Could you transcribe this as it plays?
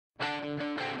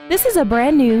This is a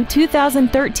brand new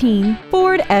 2013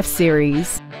 Ford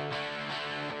F-Series.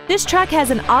 This truck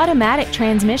has an automatic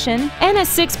transmission and a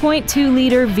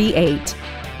 6.2-liter V8.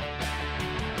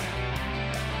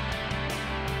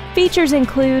 Features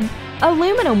include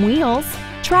aluminum wheels,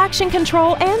 traction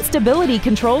control and stability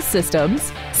control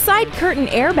systems, side curtain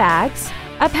airbags,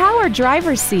 a power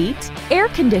driver's seat, air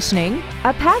conditioning,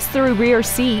 a pass-through rear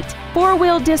seat,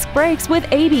 four-wheel disc brakes with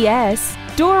ABS,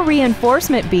 door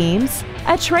reinforcement beams,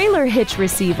 a trailer hitch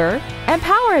receiver, and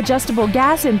power-adjustable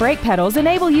gas and brake pedals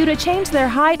enable you to change their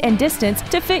height and distance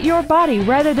to fit your body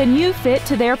rather than you fit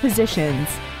to their positions.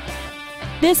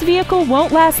 This vehicle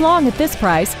won't last long at this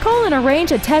price. Call and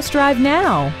arrange a test drive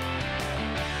now.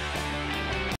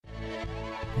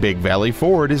 Big Valley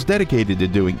Ford is dedicated to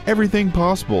doing everything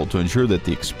possible to ensure that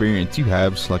the experience you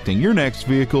have selecting your next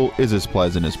vehicle is as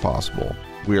pleasant as possible.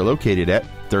 We are located at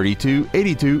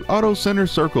 3282 Auto Center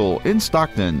Circle in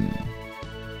Stockton.